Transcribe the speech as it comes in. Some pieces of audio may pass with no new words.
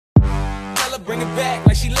bring it back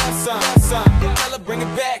like she loves some. Tell her bring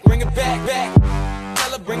it back, back.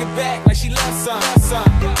 Tell her bring it back like she loves some.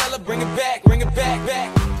 Tell her bring it back,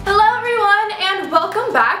 back. Hello everyone and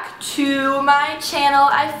welcome back to my channel.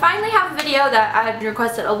 I finally have a video that I've been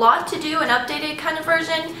requested a lot to do, an updated kind of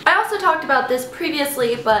version. I also talked about this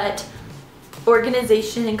previously, but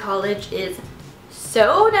organization in college is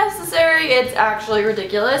so necessary. It's actually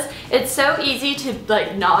ridiculous. It's so easy to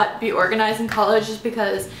like not be organized in college just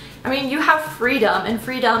because, I mean, you have freedom, and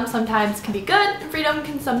freedom sometimes can be good and freedom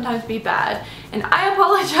can sometimes be bad. And I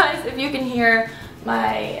apologize if you can hear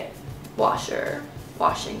my washer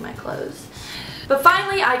washing my clothes. But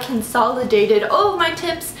finally I consolidated all of my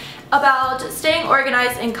tips about staying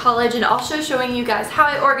organized in college and also showing you guys how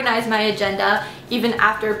I organize my agenda even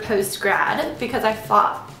after post-grad, because I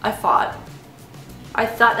thought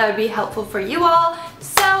that would be helpful for you all.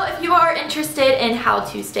 So if you are interested in how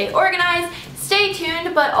to stay organized, stay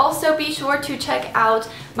tuned, but also be sure to check out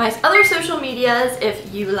my other social medias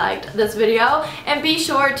if you liked this video, and be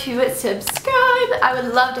sure to subscribe. I would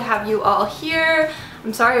love to have you all here.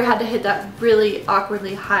 I'm sorry I had to hit that really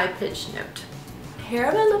awkwardly high-pitched note. Here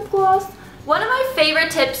are my lip gloss. One of my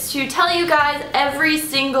favorite tips to tell you guys every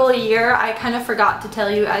single year, I kind of forgot to tell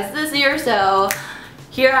you guys this year, so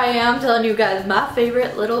here I am telling you guys my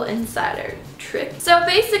favorite little insider trick. So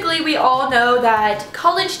basically we all know that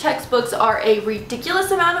college textbooks are a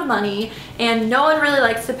ridiculous amount of money and no one really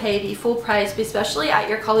likes to pay the full price, especially at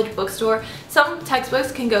your college bookstore. Some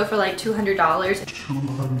textbooks can go for like $200.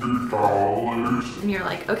 $200. And you're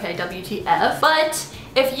like, okay, WTF. But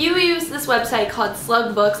if you use this website called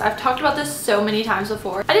Slugbooks, I've talked about this so many times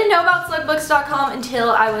before. I didn't know about slugbooks.com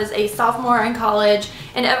until I was a sophomore in college,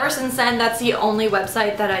 and ever since then that's the only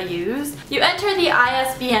website that I use. You enter the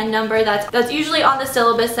ISBN number that's usually on the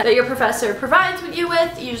syllabus that your professor provides you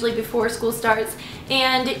with, usually before school starts,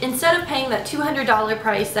 and instead of paying that $200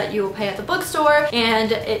 price that you will pay at the bookstore,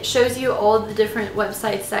 and it shows you all the different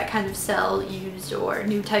websites that kind of sell used or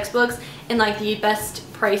new textbooks and like the best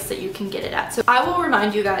price that you can get it at. So I will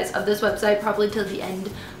remind you guys of this website probably till the end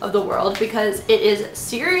of the world because it is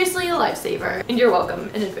seriously a lifesaver, and you're welcome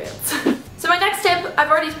in advance. So my next tip I've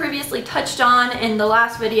already previously touched on in the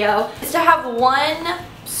last video is to have one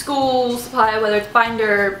school supply, whether it's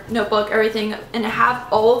binder, notebook, everything, and have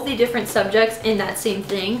all of the different subjects in that same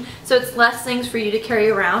thing, so it's less things for you to carry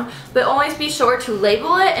around, but always be sure to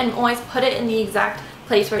label it and always put it in the exact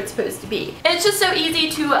place where it's supposed to be. And it's just so easy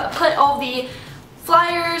to put all the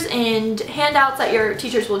flyers and handouts that your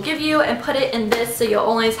teachers will give you and put it in this, so you'll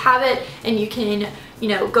always have it and you can, you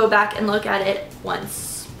know, go back and look at it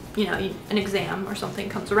once, you know, an exam or something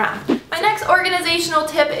comes around. My next organizational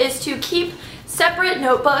tip is to keep separate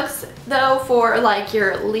notebooks though for like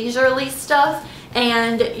your leisurely stuff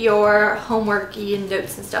and your homeworky and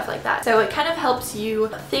notes and stuff like that. So it kind of helps you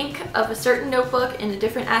think of a certain notebook in a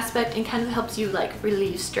different aspect and kind of helps you like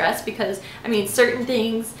relieve stress, because I mean certain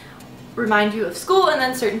things remind you of school and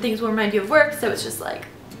then certain things will remind you of work, so it's just like,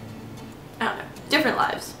 I don't know, different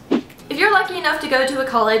lives. If you're lucky enough to go to a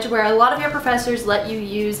college where a lot of your professors let you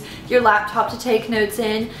use your laptop to take notes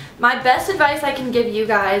in, my best advice I can give you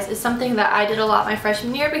guys is something that I did a lot my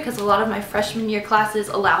freshman year, because a lot of my freshman year classes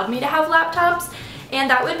allowed me to have laptops, and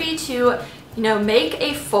that would be to, you know, make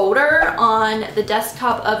a folder on the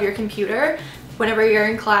desktop of your computer whenever you're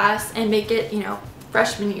in class and make it, you know,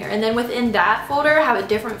 freshman year, and then within that folder have a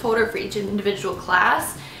different folder for each individual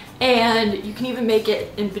class, and you can even make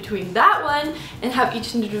it in between that one and have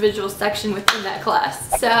each individual section within that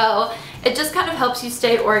class. So it just kind of helps you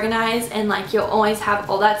stay organized, and like you'll always have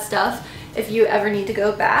all that stuff if you ever need to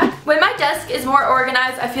go back. When my desk is more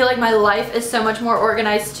organized, I feel like my life is so much more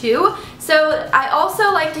organized too. So I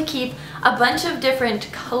also like to keep a bunch of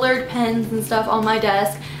different colored pens and stuff on my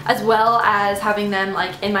desk, as well as having them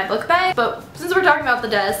like in my book bag. But since we're talking about the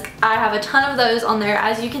desk, I have a ton of those on there,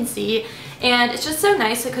 as you can see. And it's just so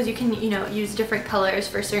nice because you can, you know, use different colors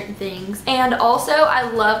for certain things. And also I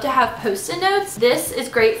love to have post-it notes. This is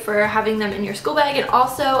great for having them in your school bag and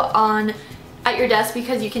also at your desk,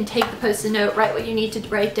 because you can take the post-it note, write what you need to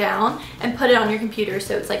write down, and put it on your computer,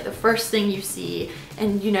 so it's like the first thing you see,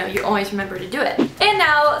 and you know, you always remember to do it. And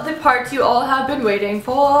now the part you all have been waiting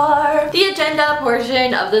for, the agenda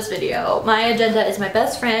portion of this video. My agenda is my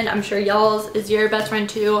best friend. I'm sure y'all's is your best friend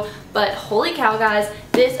too, but holy cow guys,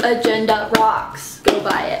 this agenda rocks. Go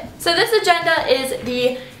buy it. So this agenda is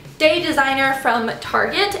the Day Designer from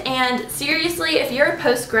Target, and seriously, if you're a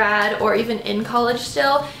post-grad or even in college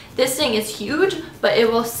still, this thing is huge, but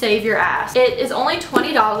it will save your ass. It is only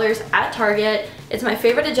 $20 at Target. It's my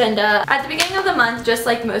favorite agenda. At the beginning of the month, just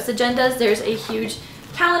like most agendas, there's a huge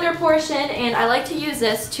calendar portion, and I like to use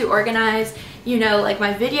this to organize, you know, like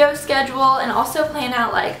my video schedule, and also plan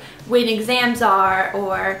out like when exams are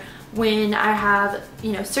or when I have,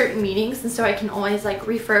 you know, certain meetings, and so I can always like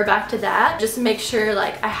refer back to that just to make sure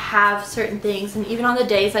like I have certain things. And even on the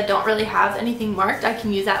days I don't really have anything marked, I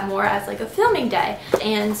can use that more as like a filming day.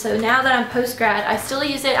 And so now that I'm post-grad, I still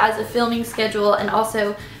use it as a filming schedule and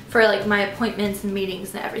also for like my appointments and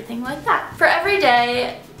meetings and everything like that. For every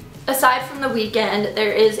day, aside from the weekend,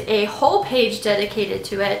 there is a whole page dedicated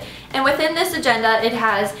to it, and within this agenda it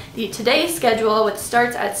has the today's schedule, which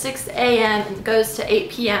starts at 6 a.m. and goes to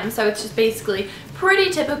 8 p.m. so it's just basically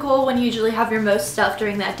pretty typical when you usually have your most stuff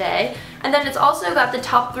during that day. And then it's also got the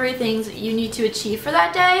top 3 things that you need to achieve for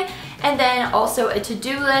that day, and then also a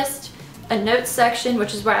to-do list, a notes section,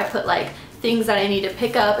 which is where I put like things that I need to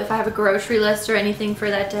pick up if I have a grocery list or anything for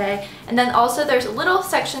that day. And then also there's a little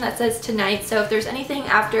section that says tonight, so if there's anything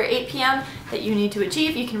after 8 p.m. that you need to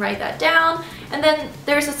achieve, you can write that down. And then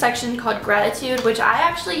there's a section called gratitude, which I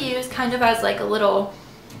actually use kind of as like a little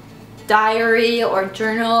diary or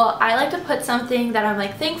journal. I like to put something that I'm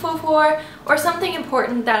like thankful for, or something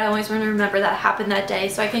important that I always want to remember that happened that day,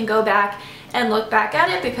 so I can go back and look back at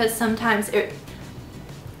it, because sometimes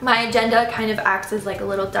my agenda kind of acts as like a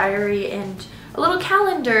little diary and a little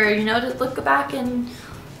calendar, you know, to look back and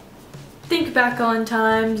think back on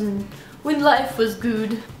times and when life was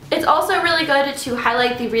good. It's also really good to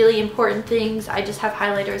highlight the really important things. I just have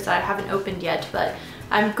highlighters that I haven't opened yet, but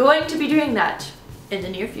I'm going to be doing that in the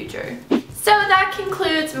near future. So that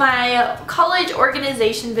concludes my college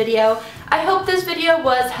organization video. I hope this video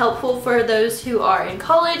was helpful for those who are in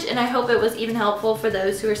college, and I hope it was even helpful for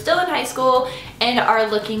those who are still in high school and are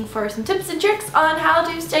looking for some tips and tricks on how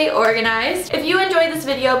to stay organized. If you enjoyed this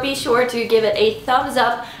video, be sure to give it a thumbs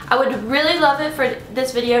up. I would really love it for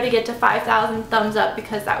this video to get to 5,000 thumbs up,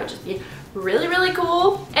 because that would just be really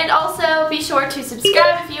cool. And also be sure to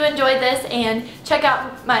subscribe if you enjoyed this, and check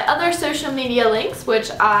out my other social media links, which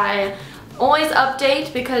I always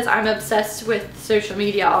update because I'm obsessed with social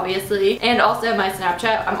media, obviously. And also my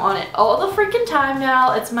Snapchat, I'm on it all the freaking time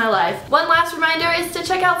now. It's my life. One last reminder is to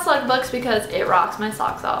check out Slugbooks, because it rocks my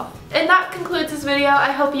socks off. And that concludes this video.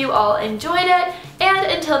 I hope you all enjoyed it, and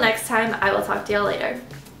until next time, I will talk to y'all later.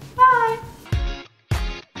 Bye!